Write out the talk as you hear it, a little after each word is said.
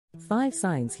5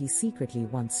 signs he secretly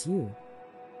wants you.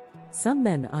 Some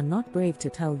men are not brave to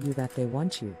tell you that they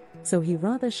want you, so he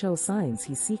rather shows signs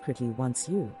he secretly wants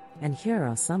you, and here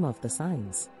are some of the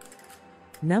signs.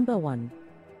 Number 1.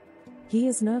 He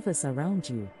is nervous around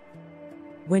you.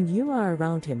 When you are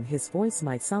around him, his voice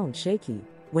might sound shaky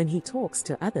when he talks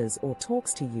to others or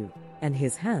talks to you, and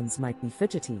his hands might be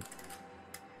fidgety.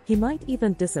 He might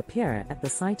even disappear at the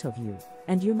sight of you,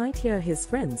 and you might hear his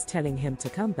friends telling him to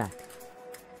come back.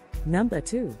 Number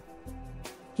 2.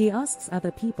 He asks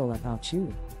other people about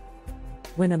you.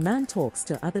 When a man talks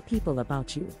to other people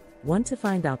about you, want to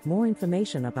find out more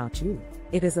information about you,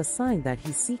 it is a sign that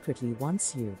he secretly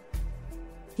wants you.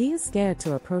 He is scared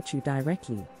to approach you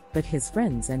directly, but his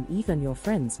friends and even your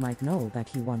friends might know that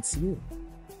he wants you.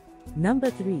 Number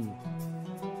 3.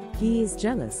 He is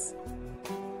jealous.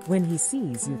 When he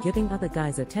sees you giving other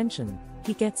guys attention,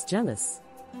 he gets jealous.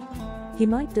 He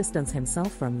might distance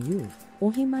himself from you,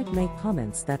 or he might make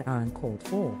comments that are uncalled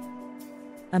for.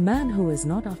 A man who is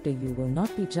not after you will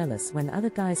not be jealous when other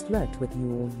guys flirt with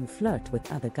you or you flirt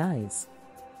with other guys.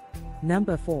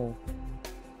 Number 4.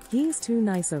 He is too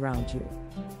nice around you.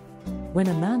 When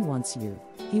a man wants you,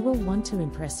 he will want to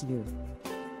impress you.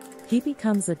 He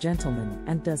becomes a gentleman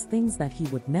and does things that he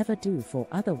would never do for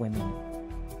other women.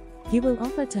 He will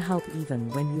offer to help even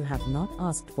when you have not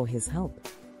asked for his help.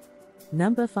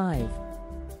 Number 5.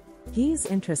 He is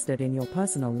interested in your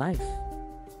personal life.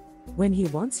 When he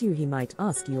wants you, he might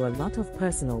ask you a lot of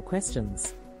personal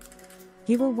questions.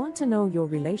 He will want to know your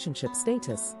relationship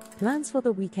status, plans for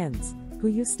the weekends, who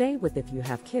you stay with if you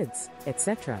have kids,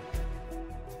 etc.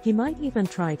 He might even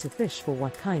try to fish for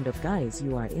what kind of guys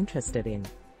you are interested in.